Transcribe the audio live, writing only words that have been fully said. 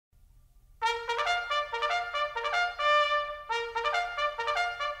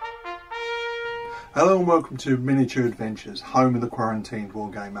Hello and welcome to Miniature Adventures, home of the Quarantined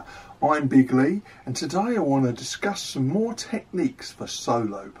Wargamer. I'm Big Lee, and today I want to discuss some more techniques for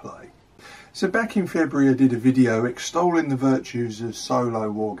solo play. So back in February I did a video extolling the virtues of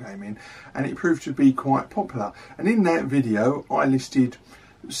solo wargaming, and it proved to be quite popular. And in that video I listed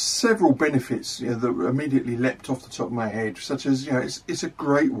several benefits that immediately leapt off the top of my head, such as it's a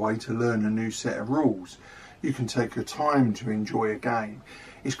great way to learn a new set of rules. You can take your time to enjoy a game.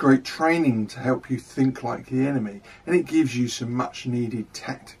 It's great training to help you think like the enemy, and it gives you some much needed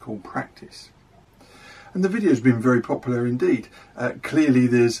tactical practice. And the video has been very popular indeed. Clearly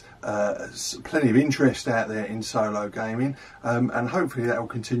there's plenty of interest out there in solo gaming, and hopefully that will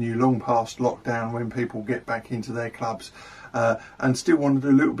continue long past lockdown when people get back into their clubs and still want to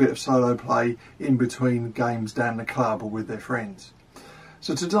do a little bit of solo play in between games down the club or with their friends.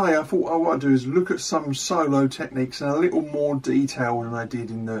 So today I thought what I want to do is look at some solo techniques in a little more detail than I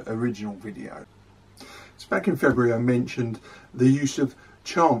did in the original video. So back in February I mentioned the use of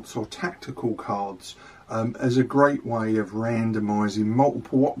chance or tactical cards as a great way of randomising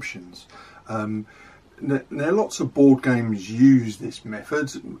multiple options. Now lots of board games use this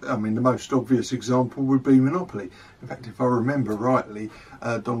method. I mean, the most obvious example would be Monopoly. In fact, if I remember rightly,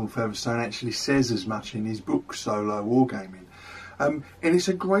 Donald Featherstone actually says as much in his book Solo Wargaming. And it's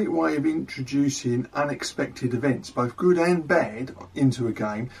a great way of introducing unexpected events, both good and bad, into a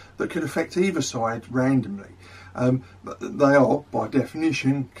game that could affect either side randomly. They are, by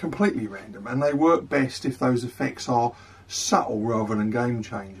definition, completely random, and they work best if those effects are subtle rather than game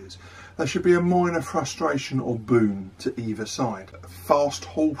changers. They should be a minor frustration or boon to either side. Fast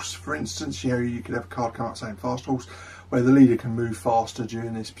horse, for instance, you could have a card come out saying fast horse, where the leader can move faster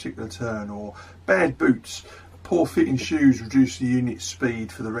during this particular turn, or bad boots. Poor fitting shoes reduce the unit's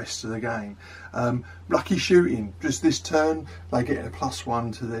speed for the rest of the game. Lucky shooting, just this turn they get a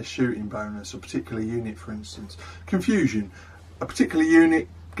 +1 to their shooting bonus, a particular unit for instance. Confusion, a particular unit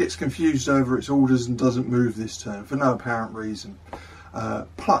gets confused over its orders and doesn't move this turn for no apparent reason.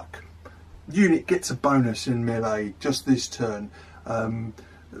 Pluck, unit gets a bonus in melee just this turn.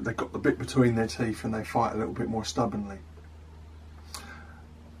 They've got the bit between their teeth and they fight a little bit more stubbornly.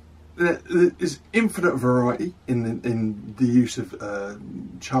 There's infinite variety in the use of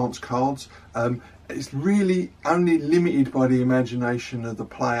chance cards. It's really only limited by the imagination of the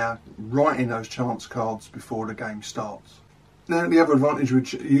player writing those chance cards before the game starts. Now, the other advantage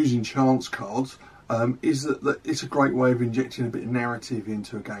with using chance cards is that it's a great way of injecting a bit of narrative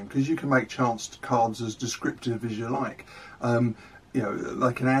into a game, because you can make chance cards as descriptive as you like.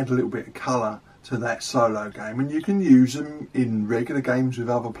 They can add a little bit of colour to that solo game, and you can use them in regular games with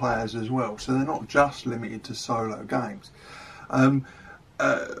other players as well, so they're not just limited to solo games.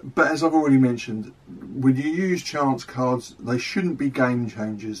 But as I've already mentioned, when you use chance cards, they shouldn't be game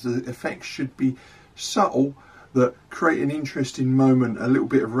changers. The effects should be subtle, that create an interesting moment, a little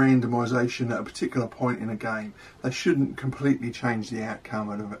bit of randomisation at a particular point in a game. They shouldn't completely change the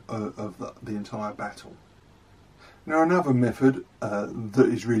outcome of the entire battle. Now, another method that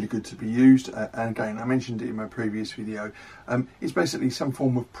is really good to be used, and again I mentioned it in my previous video, is basically some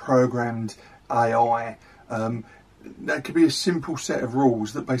form of programmed AI. That could be a simple set of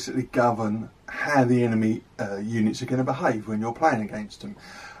rules that basically govern how the enemy units are going to behave when you're playing against them.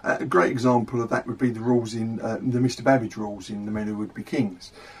 A great example of that would be the rules in the Mr. Babbage rules in The Men Who Would Be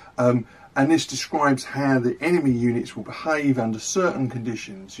Kings. And this describes how the enemy units will behave under certain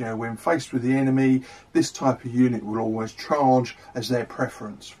conditions. When faced with the enemy, this type of unit will always charge as their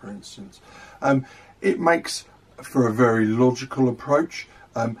preference, for instance. It makes for a very logical approach,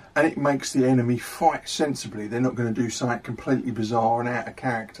 and it makes the enemy fight sensibly. They're not going to do something completely bizarre and out of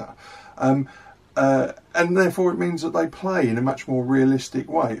character. And therefore it means that they play in a much more realistic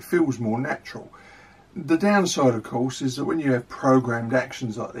way. It feels more natural. The downside, of course, is that when you have programmed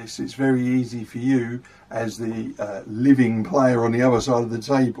actions like this, it's very easy for you, as the living player on the other side of the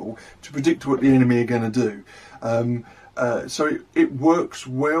table, to predict what the enemy are going to do. So it works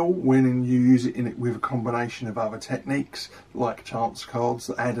well when you use it with a combination of other techniques, like chance cards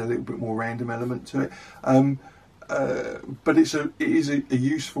that add a little bit more random element to it. But it is a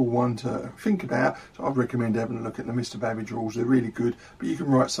useful one to think about. So I'd recommend having a look at the Mr. Babbage rules. They're really good, but you can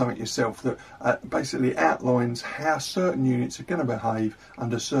write something yourself that basically outlines how certain units are going to behave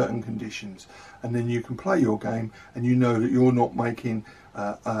under certain conditions, and then you can play your game and you know that you're not making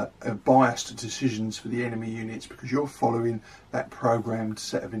biased decisions for the enemy units, because you're following that programmed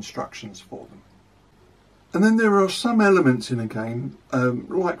set of instructions for them. And then there are some elements in a game,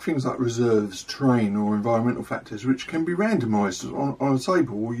 like things like reserves, terrain or environmental factors, which can be randomised on a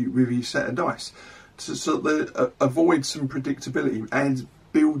table with your set of dice, so that they avoid some predictability, add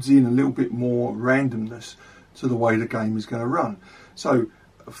builds in a little bit more randomness to the way the game is going to run. So,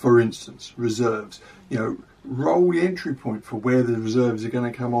 for instance, reserves. Roll the entry point for where the reserves are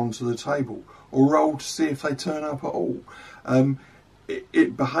going to come onto the table, or roll to see if they turn up at all.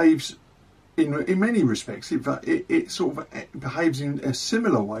 It behaves in many respects. It sort of behaves in a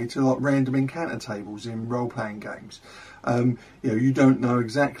similar way to like random encounter tables in role-playing games. You don't know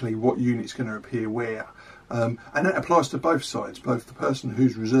exactly what unit's going to appear where. And that applies to both sides, both the person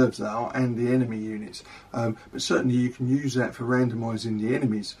whose reserves they are and the enemy units. But certainly you can use that for randomising the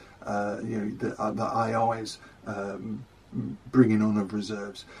enemies, the AI's bringing on of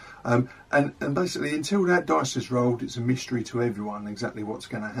reserves. And basically until that dice is rolled, it's a mystery to everyone exactly what's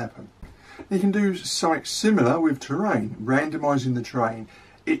going to happen. You can do something similar with terrain, randomising the terrain.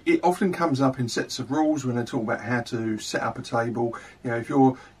 It often comes up in sets of rules when they talk about how to set up a table. If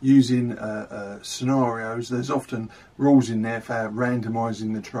you're using scenarios, there's often rules in there for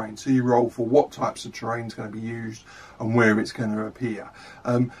randomising the terrain. So you roll for what types of terrain is going to be used and where it's going to appear.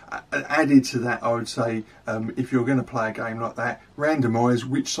 Added to that, I would say, if you're going to play a game like that, randomise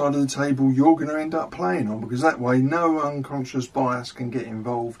which side of the table you're going to end up playing on, because that way no unconscious bias can get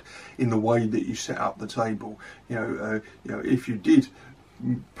involved in the way that you set up the table. If you did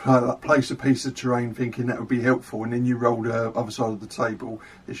place a piece of terrain thinking that would be helpful and then you roll the other side of the table,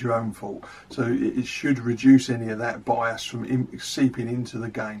 it's your own fault. So it should reduce any of that bias from seeping into the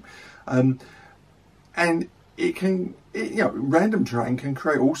game. And random terrain can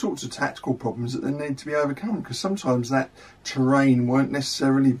create all sorts of tactical problems that then need to be overcome, because sometimes that terrain won't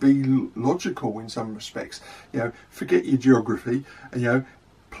necessarily be logical in some respects. Forget your geography,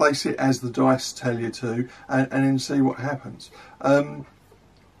 place it as the dice tell you to, and then see what happens.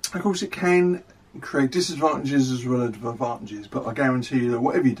 Of course, it can create disadvantages as well as advantages, but I guarantee you that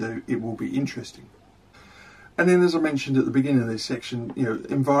whatever you do, it will be interesting. And then, as I mentioned at the beginning of this section,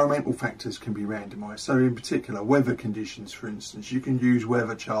 environmental factors can be randomised. So in particular, weather conditions, for instance, you can use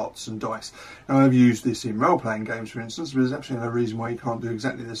weather charts and dice. Now, I've used this in role-playing games, for instance, but there's absolutely no reason why you can't do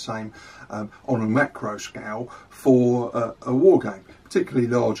exactly the same on a macro scale for a war game, particularly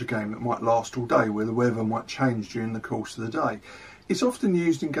larger game that might last all day, where the weather might change during the course of the day. It's often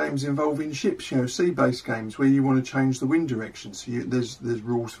used in games involving ships, sea-based games where you want to change the wind direction. So there's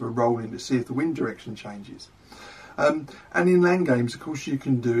rules for rolling to see if the wind direction changes. And in land games, of course, you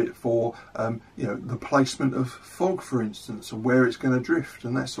can do it for the placement of fog, for instance, or where it's going to drift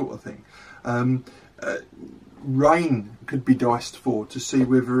and that sort of thing. Rain could be diced for to see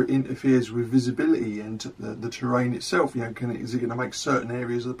whether it interferes with visibility and the terrain itself. Is it going to make certain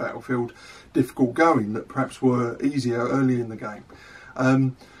areas of the battlefield difficult going that perhaps were easier early in the game?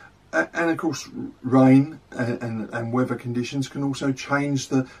 And of course, rain and weather conditions can also change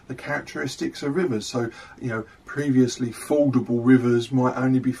the characteristics of rivers. So, previously fordable rivers might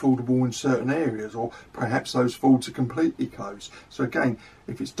only be fordable in certain areas, or perhaps those fords are completely closed. So again,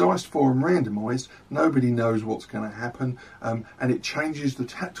 if it's diced for and randomised, nobody knows what's going to happen, and it changes the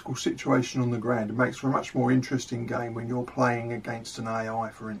tactical situation on the ground. It makes for a much more interesting game when you're playing against an AI,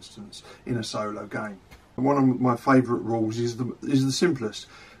 for instance, in a solo game. And one of my favourite rules is the simplest.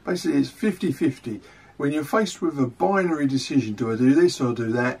 Basically, it's 50-50. When you're faced with a binary decision, do I do this or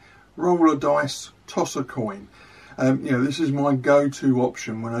do that? Roll a dice, toss a coin. This is my go-to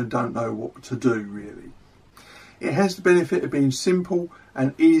option when I don't know what to do, really. It has the benefit of being simple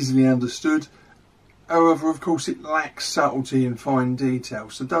and easily understood. However, of course, it lacks subtlety and fine detail,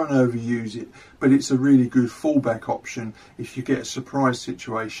 so don't overuse it. But it's a really good fallback option if you get a surprise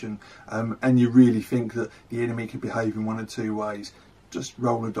situation and you really think that the enemy could behave in one of two ways. Just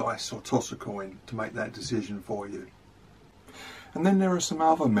roll a dice or toss a coin to make that decision for you. And then there are some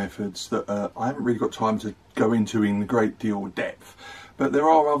other methods that I haven't really got time to go into in a great deal of depth, but there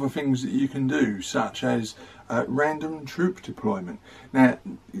are other things that you can do, such as random troop deployment. Now,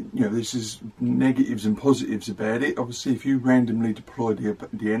 this is negatives and positives about it. Obviously, if you randomly deploy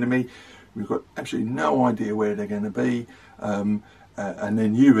the enemy, we've got absolutely no idea where they're going to be. And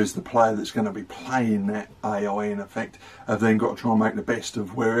then you, as the player that's going to be playing that AI in effect, have then got to try and make the best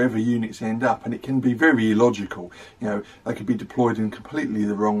of wherever units end up, and it can be very illogical. They could be deployed in completely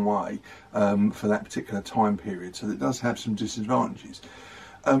the wrong way for that particular time period, so it does have some disadvantages.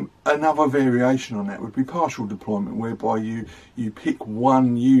 Another variation on that would be partial deployment, whereby you pick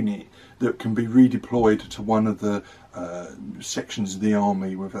one unit that can be redeployed to one of the sections of the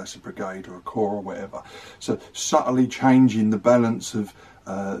army, whether that's a brigade or a corps or whatever. So subtly changing the balance of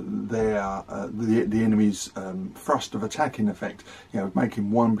the enemy's thrust of attack, in effect,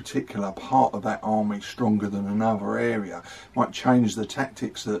 making one particular part of that army stronger than another area might change the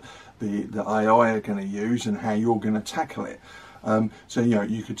tactics that the AI are going to use and how you're going to tackle it. So you know,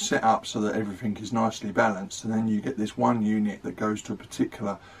 you could set up so that everything is nicely balanced, and then you get this one unit that goes to a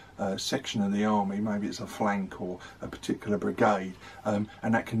particular section of the army, maybe it's a flank or a particular brigade, and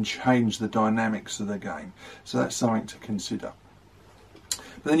that can change the dynamics of the game. So that's something to consider.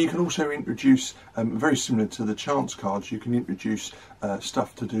 But then you can also introduce, very similar to the chance cards, you can introduce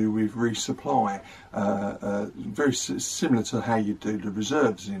stuff to do with resupply, very similar to how you do the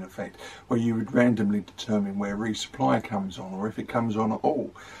reserves in effect, where you would randomly determine where resupply comes on, or if it comes on at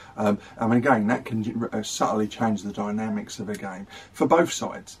all. I mean, again, that can subtly change the dynamics of a game for both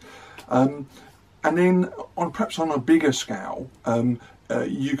sides. And then, perhaps on a bigger scale,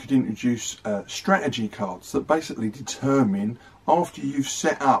 you could introduce strategy cards that basically determine, after you've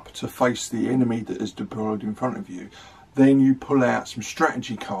set up to face the enemy that is deployed in front of you, then you pull out some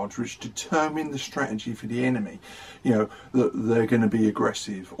strategy cards which determine the strategy for the enemy. You know, that they're going to be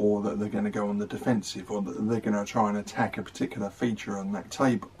aggressive, or that they're going to go on the defensive, or that they're going to try and attack a particular feature on that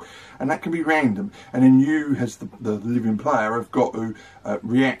table. And that can be random, and then you, as the living player, have got to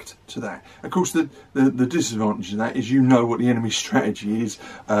react to that. Of course, the disadvantage of that is you know what the enemy's strategy is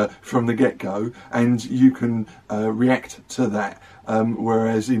from the get-go, and you can react to that.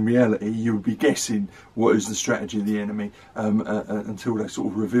 Whereas in reality, you would be guessing what is the strategy of the enemy until they sort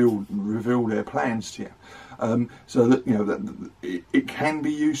of reveal their plans to you. So that, you know, that it can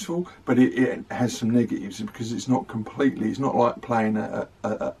be useful, but it has some negatives, because it's not like playing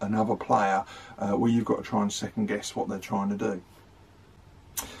another player where you've got to try and second guess what they're trying to do.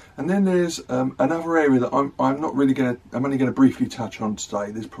 And then there's another area that I'm only going to briefly touch on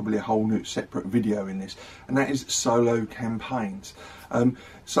today. There's probably a whole new separate video in this, and that is solo campaigns.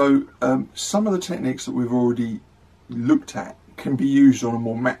 So some of the techniques that we've already looked at can be used on a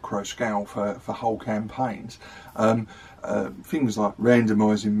more macro scale for whole campaigns. Things like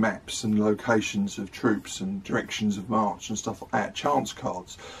randomising maps and locations of troops and directions of march and stuff like that, chance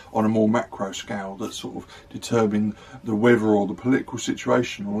cards on a more macro scale that sort of determine the weather or the political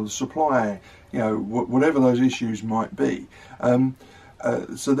situation or the supply, you know, whatever those issues might be.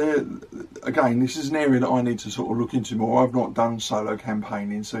 So there, again, this is an area that I need to sort of look into more. I've not done solo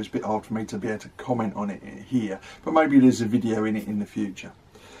campaigning, so it's a bit hard for me to be able to comment on it here, but maybe there's a video in it in the future.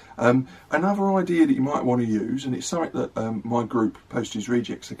 Another idea that you might want to use, and it's something that my group, Postage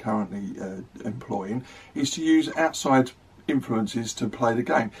Rejects, are currently employing, is to use outside influences to play the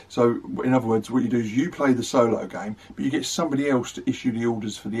game. So in other words, what you do is you play the solo game, but you get somebody else to issue the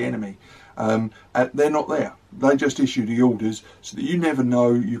orders for the enemy. They're not there, they just issue the orders, so that you never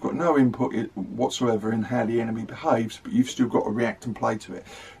know, you've got no input whatsoever in how the enemy behaves, but you've still got to react and play to it.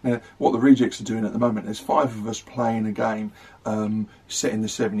 Now, what the Rejects are doing at the moment, there's 5 of us playing a game set in the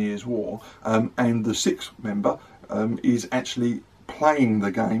 7 Years' War, and the 6th member is actually playing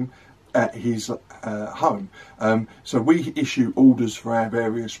the game at his home. So we issue orders for our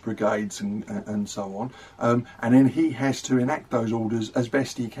various brigades and so on, and then he has to enact those orders as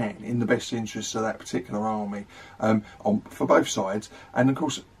best he can in the best interests of that particular army, for both sides. And of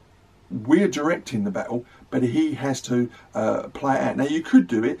course, we're directing the battle, but he has to play it out. Now, you could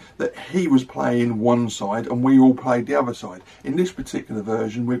do it that he was playing one side and we all played the other side. In this particular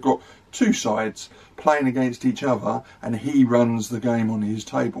version, we've got 2 sides playing against each other, and he runs the game on his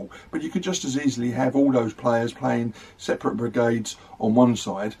table. But you could just as easily have all those players playing separate brigades on one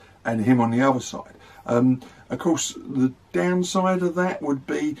side and him on the other side. Of course, the downside of that would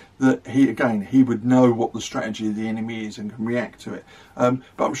be that he would know what the strategy of the enemy is and can react to it. But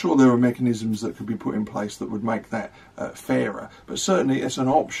I'm sure there are mechanisms that could be put in place that would make that fairer. But certainly it's an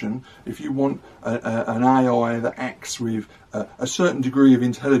option if you want an AI that acts with a certain degree of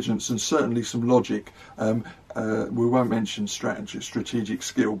intelligence and certainly some logic. We won't mention strategic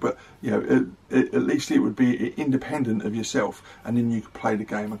skill, but you know, at least it would be independent of yourself, and then you could play the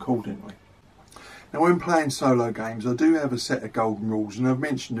game accordingly. Now, when playing solo games, I do have a set of golden rules, and I've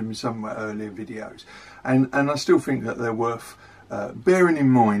mentioned them in some of my earlier videos, and I still think that they're worth bearing in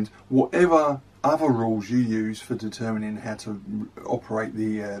mind, whatever other rules you use for determining how to operate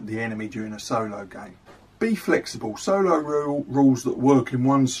the enemy during a solo game. Be flexible. Solo rules that work in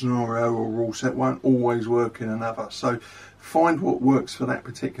one scenario or rule set won't always work in another, so find what works for that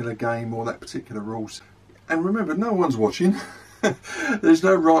particular game or that particular rules. And remember, no one's watching. There's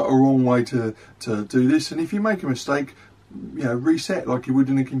no right or wrong way to do this, and if you make a mistake, you know, reset like you would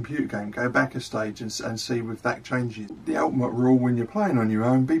in a computer game. Go back a stage and see if that changes. The ultimate rule when you're playing on your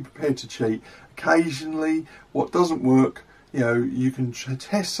own: be prepared to cheat. Occasionally, what doesn't work, you know, you can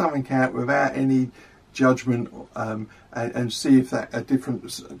test something out without any judgment, and see if that a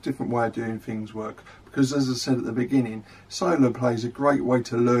different way of doing things work. because as I said at the beginning, solo play is a great way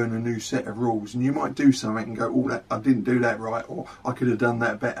to learn a new set of rules, and you might do something and go, oh, I didn't do that right, or I could have done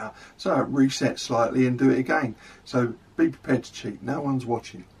that better. So reset slightly and do it again. So be prepared to cheat, no one's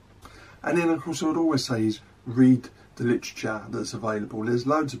watching. And then of course I would always say is read the literature that's available. There's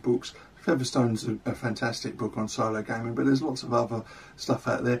loads of books. Featherstone's a fantastic book on solo gaming, but there's lots of other stuff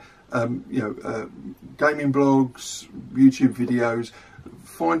out there. Gaming blogs, YouTube videos.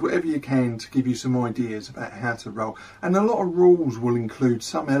 Find whatever you can to give you some ideas about how to roll. And a lot of rules will include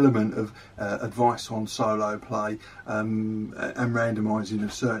some element of advice on solo play and randomising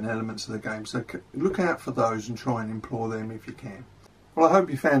of certain elements of the game. So look out for those and try and employ them if you can. Well, I hope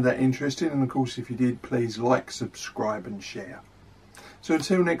you found that interesting, and of course if you did, please like, subscribe and share. So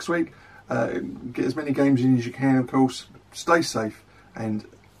until next week, get as many games in as you can, of course, stay safe and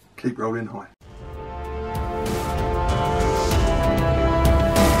keep rolling high.